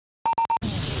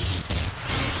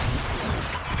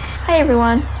Hi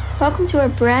everyone, welcome to our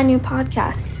brand new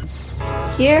podcast.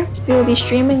 Here, we will be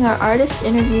streaming our artist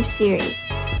interview series,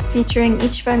 featuring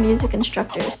each of our music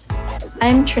instructors.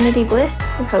 I'm Trinity Bliss,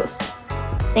 your host.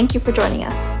 Thank you for joining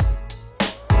us.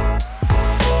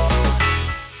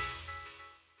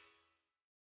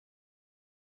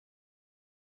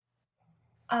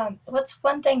 What's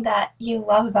one thing that you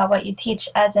love about what you teach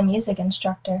as a music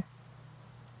instructor?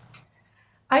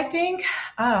 I think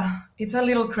it's a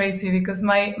little crazy because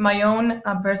my own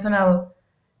personal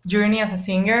journey as a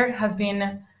singer has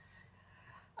been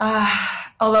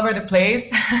all over the place.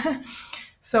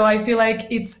 So I feel like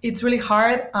it's really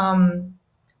hard.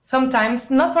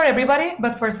 Sometimes, not for everybody,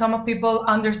 but for some of people,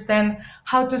 understand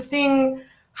how to sing,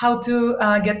 how to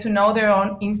get to know their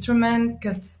own instrument.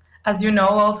 Because as you know,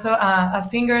 also as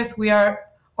singers, we are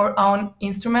our own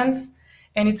instruments,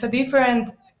 and it's a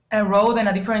different road and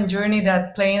a different journey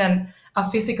that playing a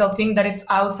physical thing that it's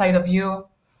outside of you.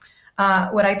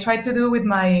 What I try to do with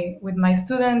my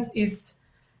students is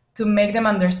to make them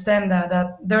understand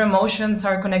that their emotions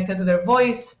are connected to their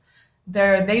voice,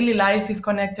 their daily life is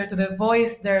connected to their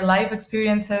voice, their life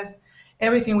experiences,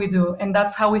 everything we do, and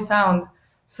that's how we sound.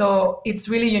 So it's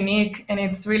really unique and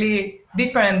it's really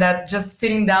different that just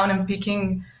sitting down and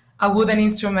picking a wooden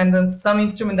instrument and some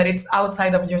instrument that it's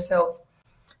outside of yourself.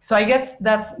 So I guess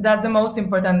that's the most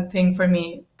important thing for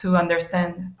me to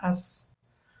understand as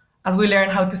we learn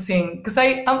how to sing, because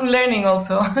I'm learning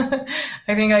also.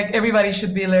 I think like everybody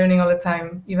should be learning all the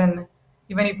time, even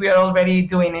if we are already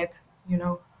doing it.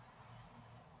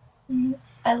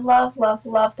 I love, love,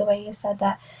 love the way you said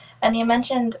that. And you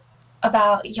mentioned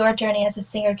about your journey as a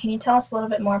singer. Can you tell us a little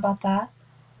bit more about that?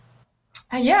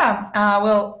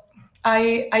 Well,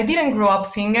 I didn't grow up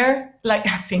singer like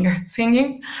a singer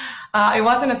singing. I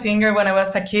wasn't a singer when I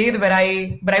was a kid, but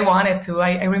I wanted to.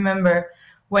 I remember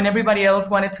when everybody else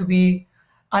wanted to be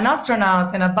an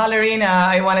astronaut and a ballerina,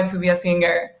 I wanted to be a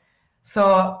singer.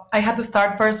 So I had to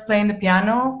start first playing the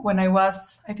piano when I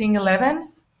was, I think,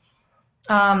 11.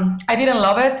 I didn't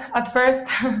love it at first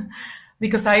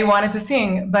because I wanted to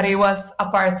sing, but it was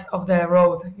a part of the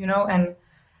road. And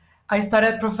I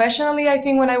started professionally, I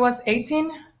think, when I was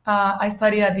 18. I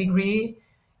studied a degree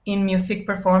in music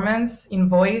performance, in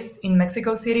voice in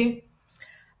Mexico City.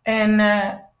 And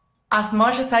as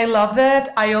much as I loved it,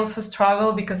 I also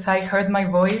struggled because I heard my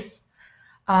voice.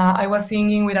 I was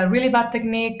singing with a really bad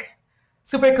technique,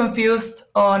 super confused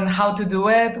on how to do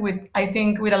it, I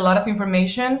think, with a lot of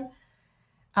information.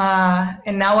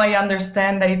 And now I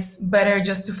understand that it's better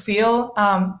just to feel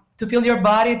your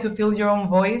body, to feel your own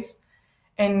voice,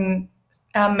 and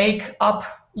make up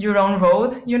your own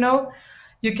road.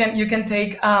 You can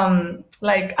take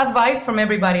like advice from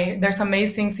everybody. There's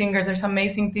amazing singers, there's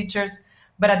amazing teachers,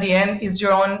 but at the end is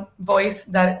your own voice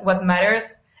that what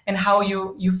matters, and how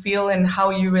you feel and how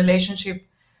your relationship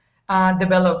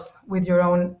develops with your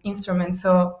own instrument.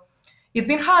 So it's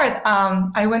been hard.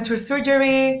 I went through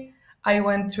surgery. I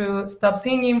went through stop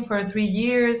singing for 3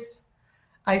 years.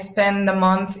 I spent a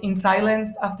month in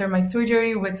silence after my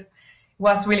surgery, which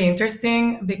was really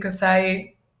interesting because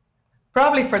I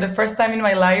probably for the first time in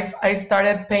my life I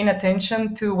started paying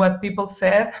attention to what people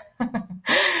said,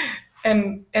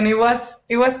 and it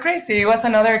was crazy. It was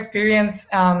another experience.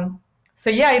 So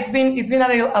yeah, it's been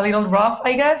a little rough,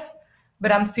 I guess,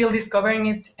 but I'm still discovering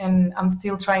it, and I'm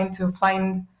still trying to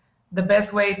find the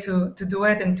best way to do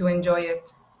it and to enjoy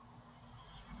it.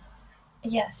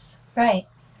 Yes, right.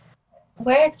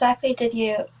 Where exactly did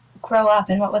you grow up,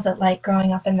 and what was it like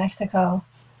growing up in Mexico?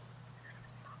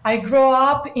 I grew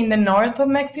up in the north of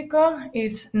Mexico.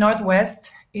 Is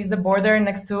northwest, is the border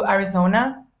next to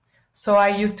Arizona. So I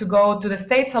used to go to the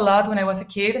States a lot when I was a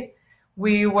kid.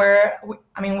 We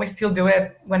still do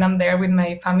it when I'm there with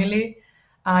my family.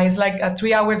 It's like a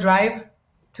 3 hour drive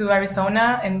to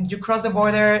Arizona, and you cross the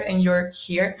border and you're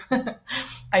here,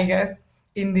 I guess,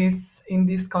 in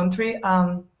this country.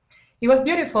 It was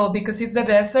beautiful because it's the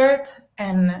desert,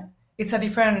 and it's a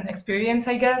different experience,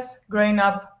 I guess, growing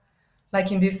up like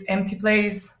in this empty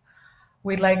place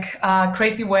with like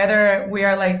crazy weather. We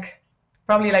are like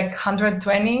probably like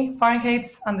 120 Fahrenheit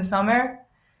on the summer.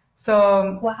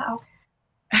 So Wow.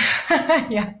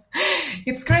 yeah,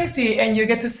 it's crazy. And you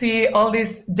get to see all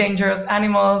these dangerous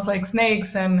animals like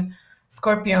snakes and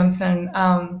scorpions and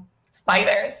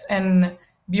spiders and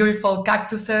beautiful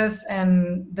cactuses.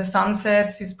 And the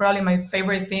sunsets is probably my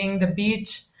favorite thing. The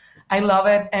beach, I love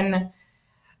it. And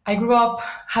I grew up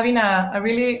having a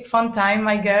really fun time,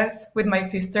 I guess, with my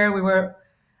sister. We were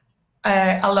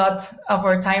a lot of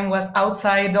our time was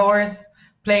outside doors,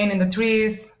 playing in the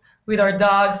trees with our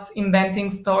dogs, inventing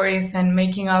stories and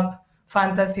making up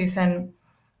fantasies. And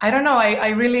I don't know.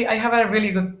 I have a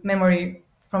really good memory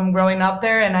from growing up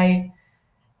there, and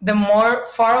the more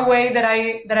far away that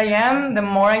I am, the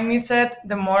more I miss it,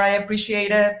 the more I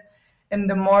appreciate it, and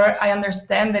the more I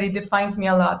understand that it defines me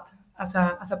a lot as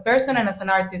a person and as an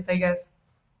artist, I guess.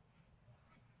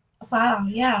 Wow,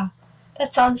 yeah.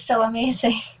 That sounds so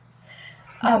amazing.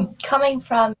 Coming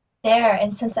from there,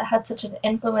 and since it had such an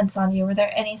influence on you, were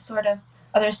there any sort of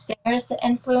other singers that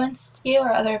influenced you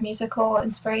or other musical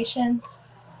inspirations?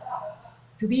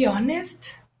 To be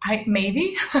honest, I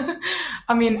maybe.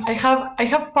 I mean, I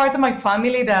have part of my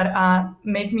family that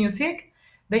make music.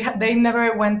 They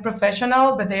never went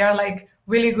professional, but they are like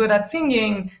really good at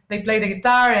singing. They play the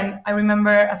guitar, and I remember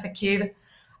as a kid,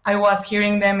 I was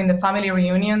hearing them in the family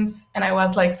reunions, and I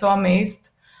was like so amazed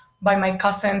by my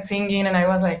cousin singing, and I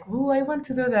was like, "Ooh, I want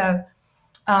to do that."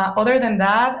 Other than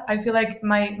that, I feel like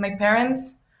my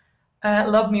parents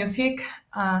love music.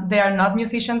 They are not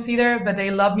musicians either, but they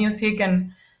love music,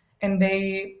 and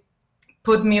they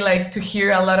put me like to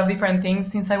hear a lot of different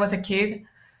things since I was a kid.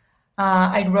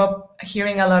 I grew up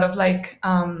hearing a lot of like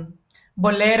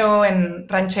bolero and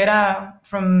ranchera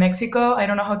from Mexico. I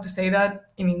don't know how to say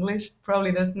that in English.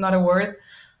 Probably there's not a word,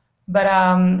 but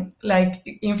like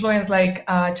influence like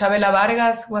Chabela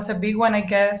Vargas was a big one, I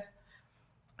guess.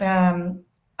 Um,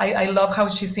 I love how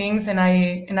she sings, and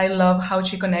I love how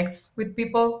she connects with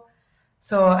people.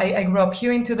 So I grew up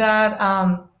hearing to that.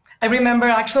 I remember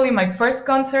actually my first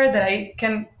concert that I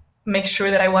can make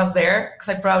sure that I was there, because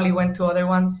I probably went to other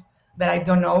ones that I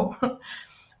don't know,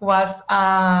 was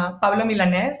Pablo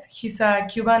Milanés. He's a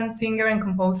Cuban singer and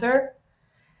composer,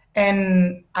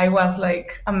 and I was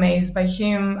like amazed by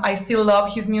him. I still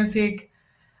love his music,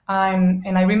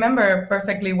 and I remember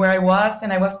perfectly where I was,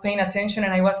 and I was paying attention,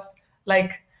 and I was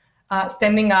like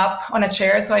standing up on a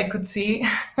chair so I could see.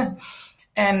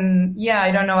 And yeah,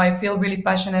 I don't know. I feel really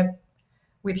passionate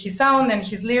with his sound and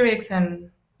his lyrics, and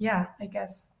yeah, I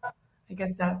guess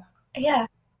that. Yeah.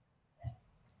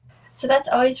 So that's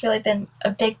always really been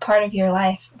a big part of your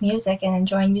life, music and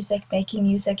enjoying music, making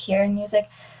music, hearing music.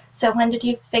 So when did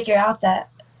you figure out that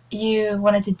you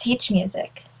wanted to teach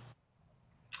music?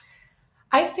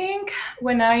 I think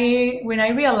when I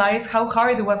realized how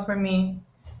hard it was for me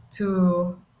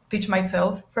to teach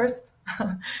myself first,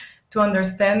 to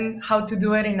understand how to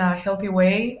do it in a healthy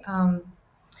way,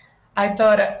 I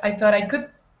thought I could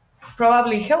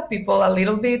probably help people a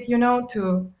little bit,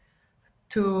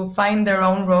 to find their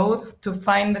own road, to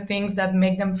find the things that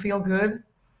make them feel good,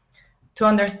 to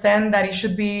understand that it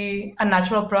should be a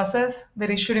natural process, that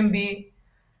it shouldn't be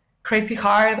crazy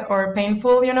hard or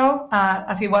painful,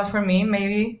 as it was for me,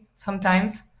 maybe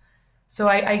sometimes. So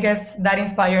I guess that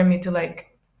inspired me to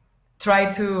like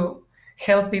try to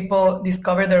help people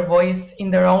discover their voice in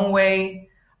their own way,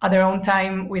 at their own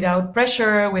time, without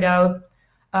pressure, without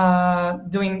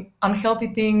doing unhealthy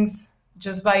things,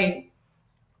 just by,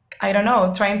 I don't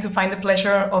know, trying to find the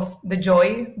pleasure of the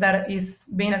joy that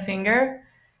is being a singer.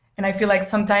 And I feel like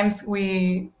sometimes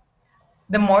the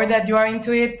more that you are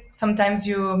into it, sometimes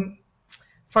you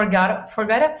forget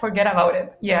about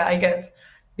it. Yeah, I guess,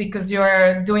 because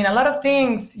you're doing a lot of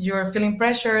things, you're feeling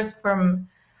pressures from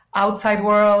outside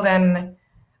world, and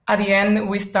at the end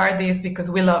we start this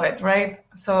because we love it, right?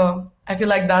 So I feel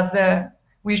like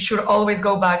we should always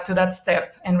go back to that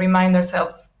step and remind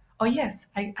ourselves, oh yes,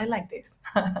 I like this.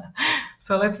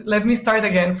 So let me start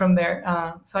again from there.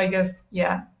 So I guess,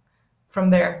 yeah,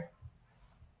 from there.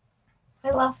 I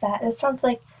love that. It sounds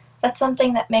like that's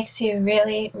something that makes you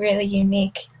really, really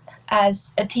unique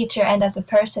as a teacher and as a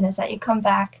person, is that you come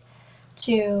back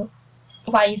to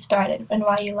why you started and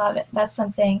why you love it. That's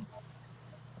something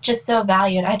just so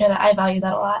valued. I know that I value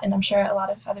that a lot, and I'm sure a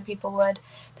lot of other people would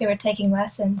if they were taking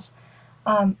lessons.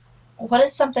 Um, what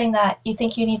is something that you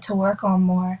think you need to work on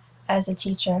more as a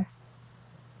teacher?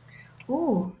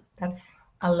 Ooh, that's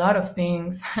a lot of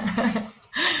things.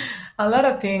 A lot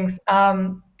of things.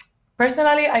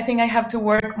 Personally, I think I have to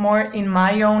work more in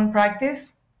my own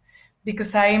practice,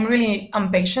 because I'm really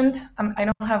impatient. I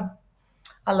don't have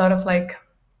a lot of like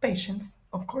patience,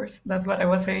 of course. That's what I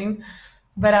was saying.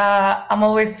 But I'm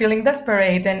always feeling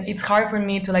desperate, and it's hard for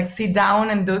me to like sit down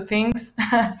and do things.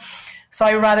 So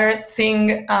I rather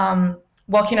sing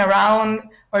walking around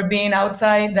or being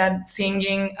outside than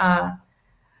singing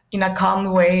in a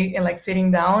calm way and like sitting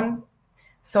down.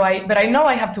 But I know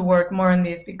I have to work more on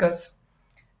this, because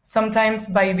sometimes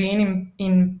by being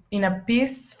in a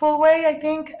peaceful way, I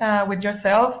think, with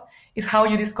yourself, is how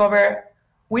you discover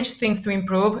which things to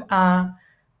improve,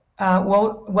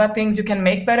 what things you can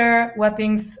make better, what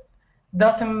things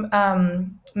doesn't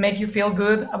make you feel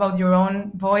good about your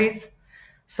own voice.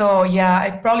 So yeah, I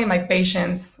probably my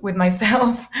patience with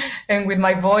myself and with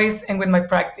my voice and with my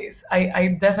practice.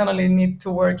 I definitely need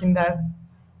to work in that.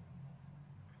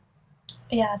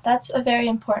 Yeah, that's a very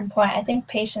important point. I think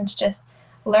patience, just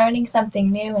learning something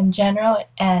new in general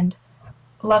and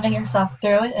loving yourself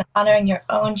through it and honoring your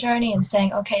own journey and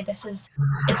saying, okay,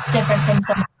 it's different from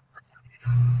someone.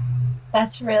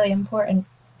 That's really important.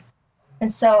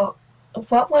 And so,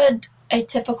 what would a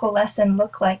typical lesson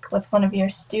look like with one of your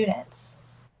students?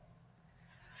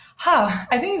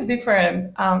 I think it's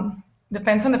different.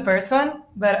 Depends on the person,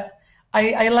 but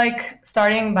I like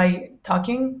starting by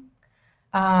talking,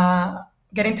 uh,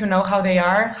 getting to know how they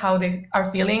are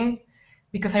feeling,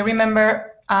 because I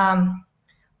remember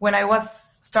when I was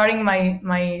starting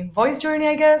my voice journey,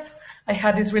 I guess I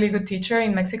had this really good teacher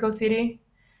in Mexico City,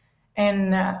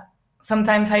 and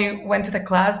sometimes I went to the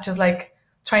class just like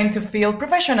trying to feel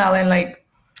professional and like,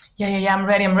 yeah, I'm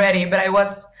ready. But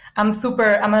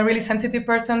I'm a really sensitive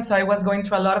person, so I was going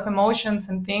through a lot of emotions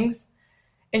and things.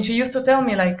 And she used to tell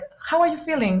me like, how are you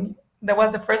feeling? That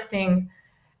was the first thing.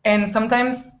 And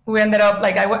sometimes we ended up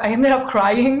like I ended up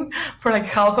crying for like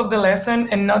half of the lesson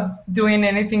and not doing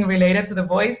anything related to the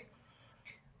voice.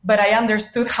 But I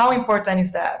understood how important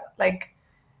is that. Like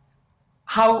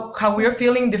how we're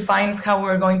feeling defines how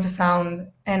we're going to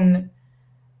sound. And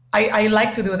I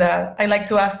like to do that. I like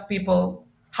to ask people,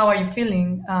 how are you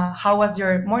feeling? How was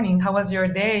your morning? How was your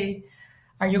day?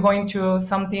 Are you going through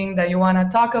something that you want to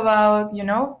talk about? You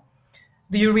know,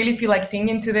 do you really feel like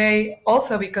singing today?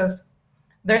 Also, because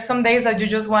there's some days that you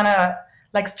just want to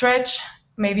like stretch,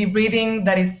 maybe breathing,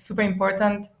 that is super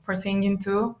important for singing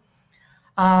too.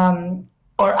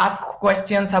 Or ask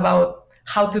questions about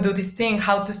how to do this thing,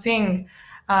 how to sing,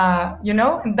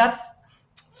 and that's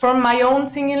from my own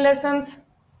singing lessons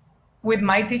with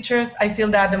my teachers. I feel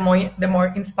that the more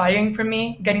inspiring for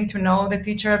me, getting to know the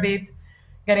teacher a bit,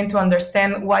 getting to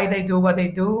understand why they do what they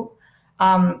do,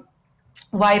 um,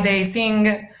 why they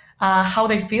sing, how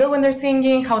they feel when they're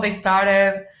singing, how they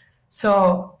started.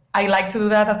 So I like to do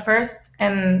that at first,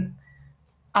 and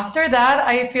after that,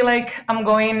 I feel like I'm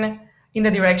going in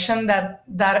the direction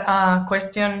that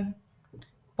question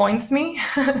points me.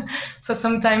 So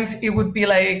sometimes it would be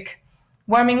like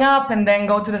warming up and then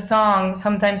go to the song.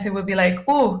 Sometimes it would be like,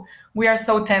 "Ooh, we are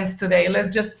so tense today. Let's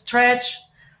just stretch,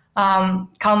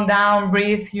 calm down,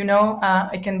 breathe."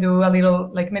 I can do a little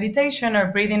like meditation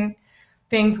or breathing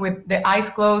things with the eyes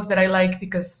closed that I like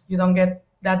because you don't get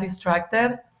that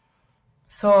distracted.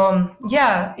 So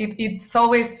yeah, it's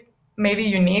always maybe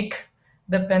unique,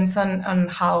 depends on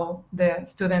how the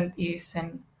student is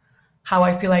and how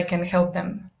I feel I can help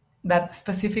them that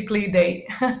specifically they.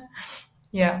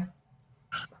 Yeah.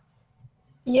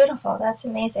 Beautiful. That's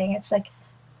amazing. It's like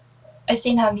I've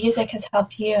seen how music has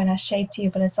helped you and has shaped you,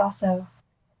 but it's also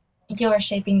you're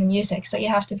shaping the music, so you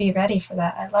have to be ready for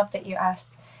that. I love that you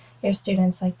ask your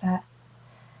students like that.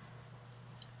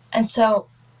 And so,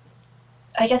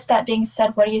 I guess that being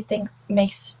said, what do you think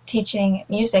makes teaching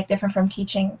music different from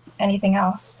teaching anything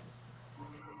else?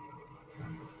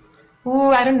 Ooh,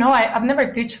 I don't know. I've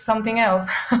never teach something else,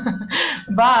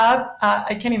 but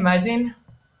I can imagine.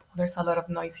 There's a lot of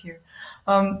noise here.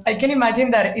 I can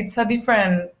imagine that it's a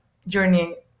different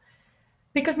journey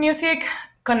because music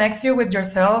connects you with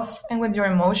yourself and with your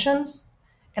emotions,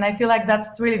 and I feel like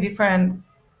that's really different.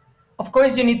 Of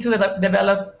course, you need to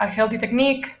develop a healthy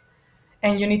technique,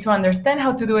 and you need to understand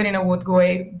how to do it in a good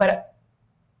way. But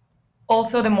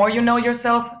also, the more you know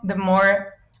yourself, the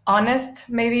more honest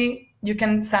maybe you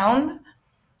can sound,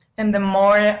 and the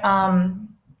more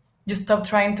you stop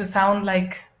trying to sound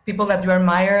like people that you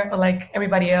admire or like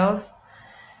everybody else.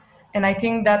 And I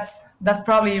think that's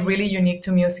probably really unique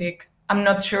to music. I'm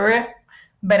not sure,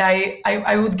 but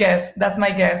I would guess. That's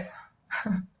my guess.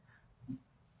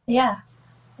 Yeah,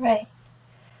 right.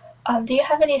 Do you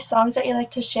have any songs that you'd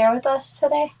like to share with us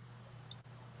today?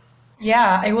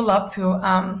 Yeah, I would love to.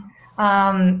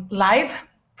 Live,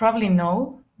 probably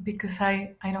no, because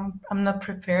I'm not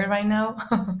prepared right now.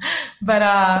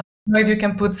 But if you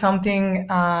can put something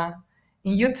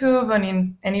in YouTube and in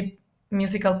any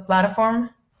musical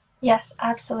platform. Yes,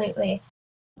 absolutely.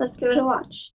 Let's give it a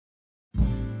watch.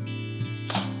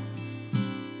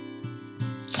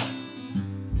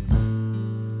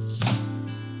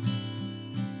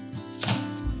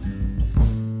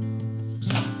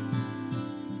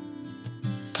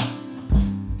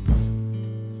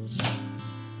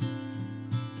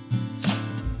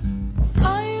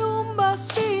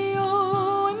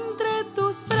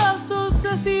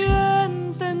 Se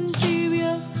sienten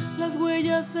tibias las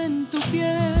huellas en tu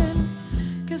piel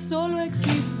que solo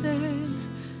existen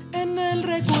en el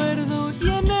recuerdo y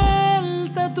en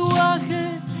el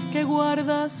tatuaje que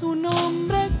guarda su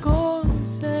nombre con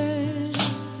C.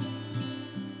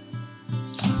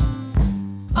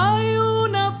 Hay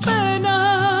una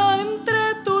pena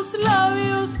entre tus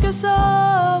labios que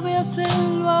sabe a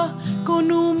selva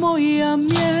con humo y a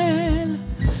miel.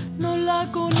 No la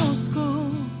conozco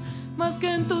más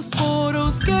que en tus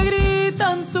poros que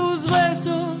gritan sus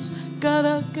besos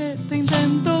cada que te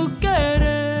intento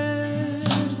querer.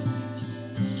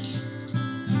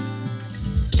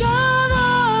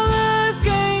 Cada vez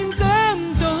que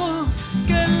intento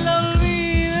que la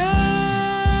olvides,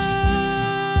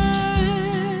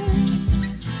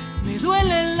 me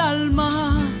duele el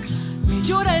alma, me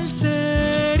llora el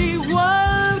ser,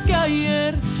 igual que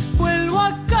ayer vuelvo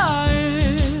a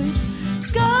caer.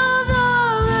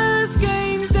 Cada vez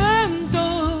que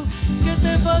intento que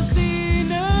te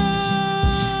fascine,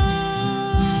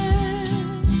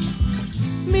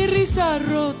 mi risa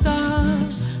rota,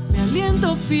 mi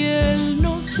aliento fiel,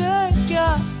 no sé qué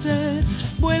hacer,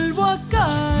 vuelvo a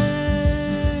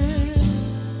caer.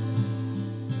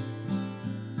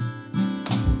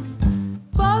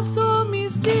 Paso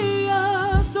mis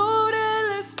días sobre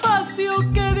el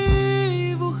espacio que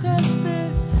dibujaste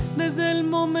desde el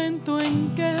momento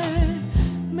en que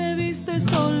me viste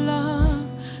sola,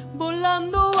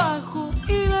 volando bajo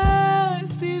y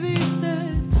decidiste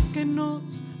que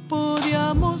nos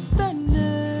podíamos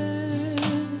tener.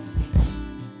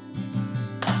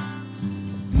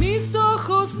 Mis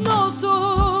ojos no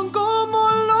son como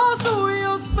los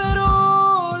suyos,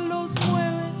 pero los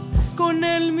mueves con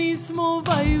el mismo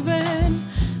vaivén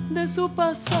de su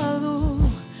pasado,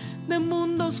 de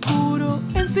mundo oscuro.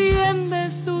 Enciende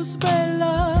sus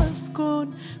velas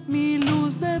con mi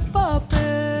luz de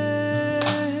papel.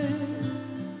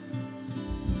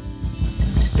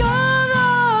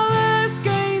 Cada vez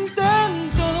que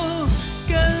intento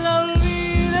que la olvides,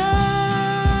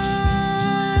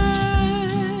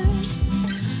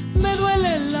 me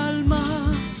duele el alma,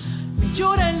 me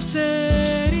llora el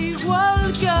ser,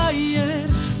 igual que ayer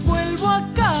vuelvo a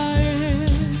caer.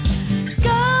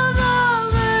 Cada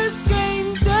vez que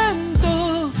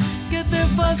intento que te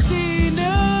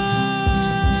fascine,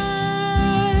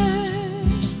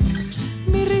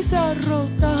 mi risa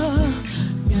rota,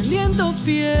 mi aliento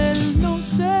fiel, no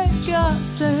sé qué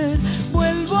hacer,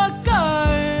 vuelvo a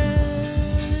caer.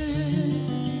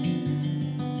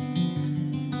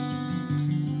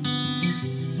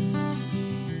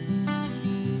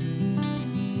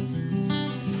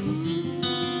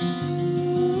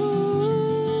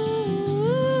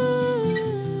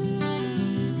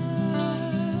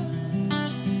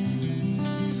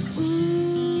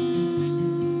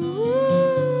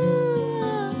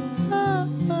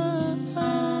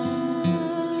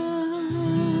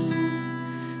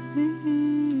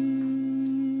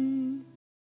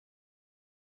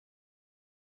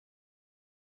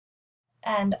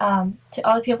 And to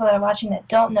all the people that are watching that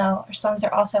don't know, our songs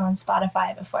are also on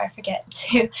Spotify, before I forget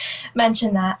to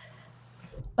mention that.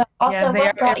 But also, Yes, they what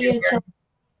are brought you everywhere. to...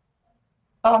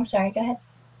 Oh, I'm sorry, go ahead.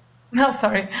 No,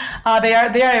 sorry. They are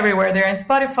everywhere. They're in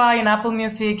Spotify, in Apple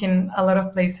Music, in a lot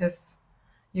of places.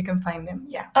 You can find them.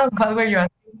 Yeah. Oh. What were you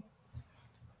asking?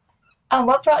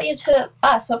 What brought you to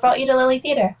us? What brought you to Lily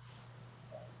Theater?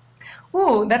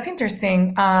 Ooh, that's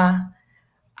interesting.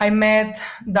 I met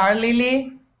Dar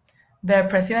Lily, the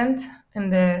president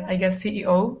and the, I guess,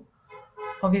 CEO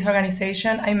of this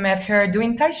organization. I met her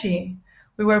doing Tai Chi.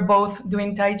 We were both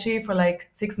doing Tai Chi for like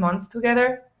 6 months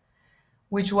together,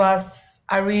 which was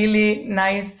a really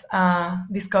nice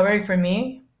discovery for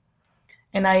me.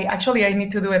 And I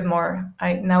need to do it more.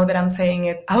 Now that I'm saying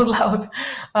it out loud,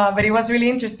 but it was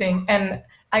really interesting. And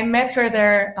I met her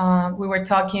there. We were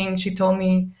talking. She told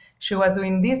me she was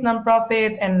doing this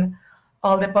nonprofit and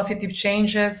all the positive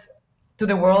changes to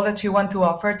the world that she wanted to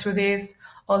offer through this,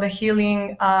 all the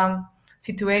healing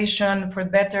situation for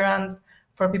veterans,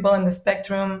 for people in the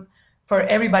spectrum, for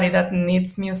everybody that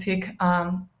needs music.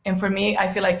 And for me, I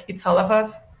feel like it's all of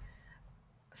us.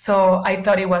 So I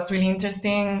thought it was really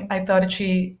interesting. I thought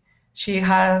she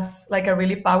has like a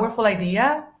really powerful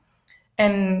idea,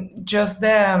 and just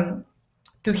to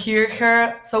hear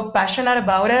her so passionate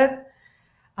about it,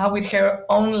 with her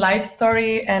own life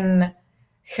story and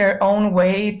her own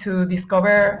way to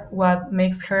discover what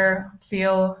makes her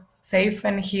feel safe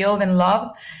and healed and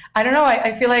loved. I don't know.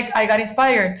 I feel like I got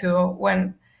inspired to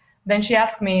when then she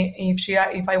asked me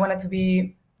if I wanted to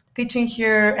be teaching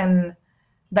here and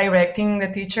directing the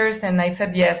teachers, and I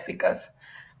said yes, because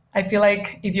I feel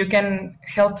like if you can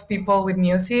help people with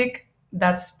music,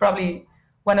 that's probably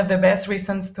one of the best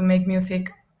reasons to make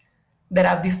music that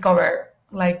I've discovered.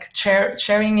 Like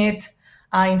sharing it,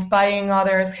 inspiring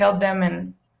others, help them,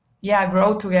 and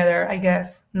grow together, I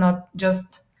guess, not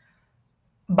just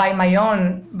by my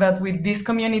own, but with this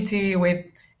community, with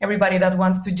everybody that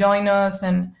wants to join us,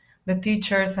 and the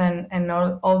teachers, and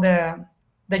all the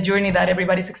journey that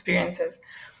everybody's experiences.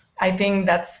 I think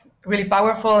that's really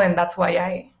powerful, and that's why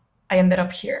I ended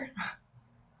up here.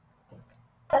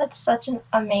 That's such an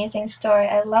amazing story.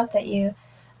 I love that you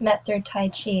met through Tai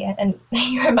Chi, and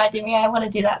you reminded me I want to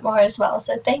do that more as well,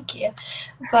 so thank you.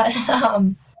 But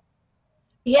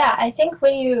yeah, I think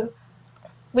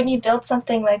when you build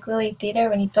something like Lily Theater,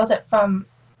 when you build it from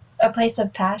a place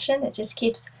of passion, it just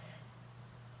keeps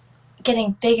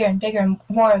getting bigger and bigger and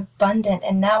more abundant,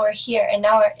 and now we're here, and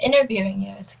now we're interviewing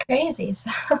you. It's crazy.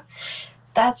 So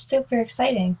that's super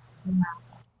exciting.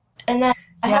 And then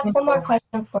I have one more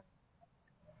question for you.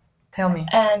 Tell me.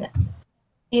 And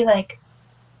be like,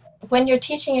 when you're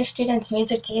teaching your students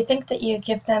music, do you think that you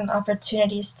give them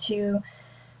opportunities to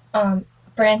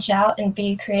branch out and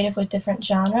be creative with different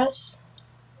genres?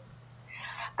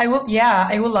 I would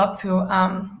love to.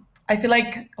 I feel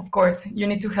like, of course, you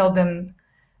need to help them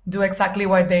do exactly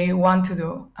what they want to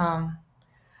do.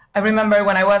 I remember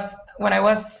when I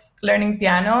was learning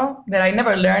piano, that I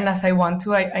never learned as I want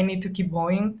to. I need to keep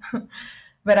going,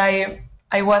 but I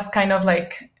was kind of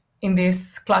like in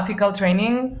this classical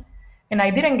training, and I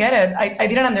didn't get it. I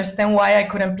didn't understand why I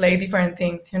couldn't play different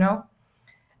things,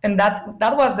 and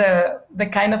that was the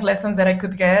kind of lessons that I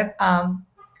could get.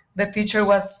 The teacher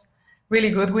was really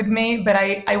good with me, but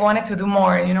I wanted to do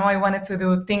more. I wanted to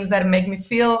do things that make me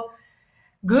feel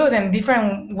good, and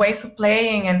different ways of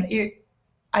playing. And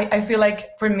I feel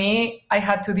like for me, I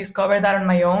had to discover that on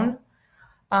my own.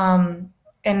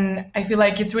 And I feel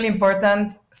like it's really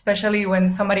important, especially when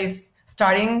somebody's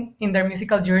starting in their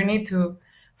musical journey, to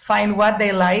find what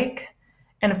they like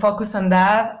and focus on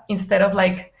that, instead of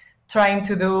like trying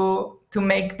to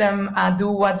make them do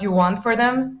what you want for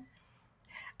them.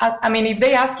 I mean, if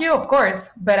they ask you, of course,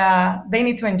 but they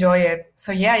need to enjoy it.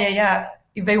 So yeah.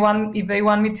 If they want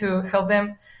me to help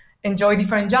them enjoy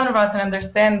different genres and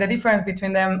understand the difference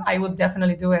between them, I would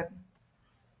definitely do it.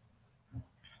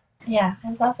 Yeah,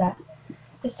 I love that.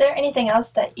 Is there anything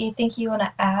else that you think you want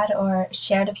to add or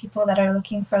share to people that are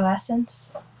looking for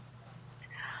lessons?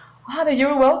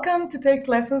 You're welcome to take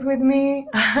lessons with me.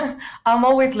 I'm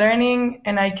always learning,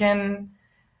 and I can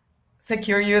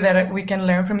secure you that we can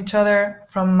learn from each other,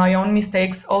 from my own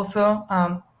mistakes also.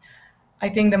 I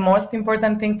think the most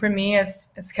important thing for me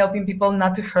is helping people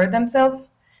not to hurt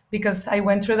themselves, because I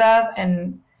went through that,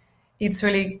 and it's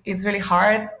really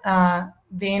hard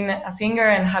being a singer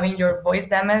and having your voice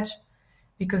damaged,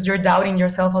 because you're doubting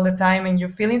yourself all the time, and you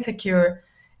feel insecure,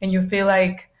 and you feel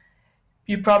like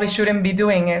you probably shouldn't be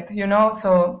doing it,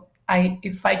 So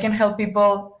if I can help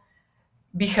people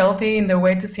be healthy in their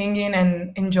way to singing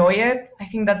and enjoy it, I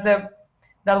think that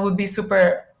would be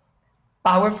super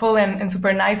powerful and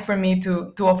super nice for me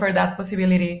to offer that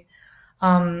possibility.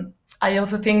 I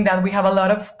also think that we have a lot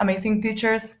of amazing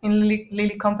teachers in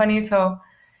Lily Company, so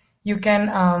you can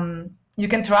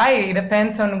try. It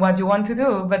depends on what you want to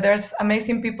do, but there's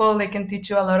amazing people. They can teach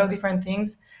you a lot of different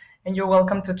things, and you're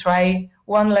welcome to try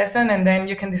one lesson, and then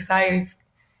you can decide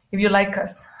if you like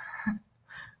us.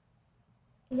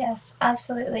 Yes,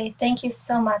 absolutely. Thank you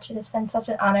so much. It has been such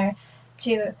an honor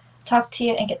to talk to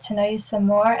you and get to know you some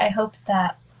more. I hope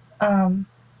that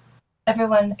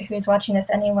everyone who is watching this,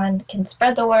 anyone, can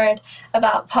spread the word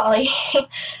about Pauli.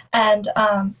 And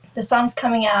the song's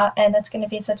coming out, and it's going to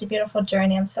be such a beautiful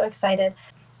journey. I'm so excited.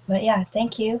 But yeah,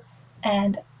 thank you,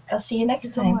 and I'll see you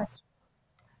next time. So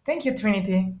thank you,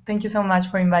 Trinity. Thank you so much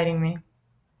for inviting me.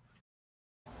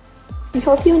 We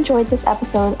hope you enjoyed this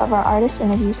episode of our artist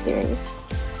interview series.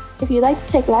 If you'd like to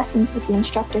take lessons with the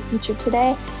instructor featured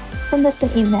today, send us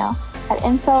an email at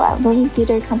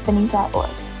info@lilytheatercompany.org.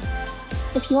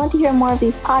 If you want to hear more of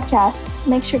these podcasts,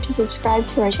 make sure to subscribe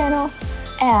to our channel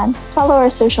and follow our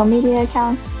social media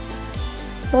accounts.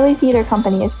 Lily Theater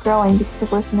Company is growing because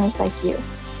of listeners like you.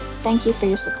 Thank you for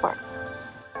your support.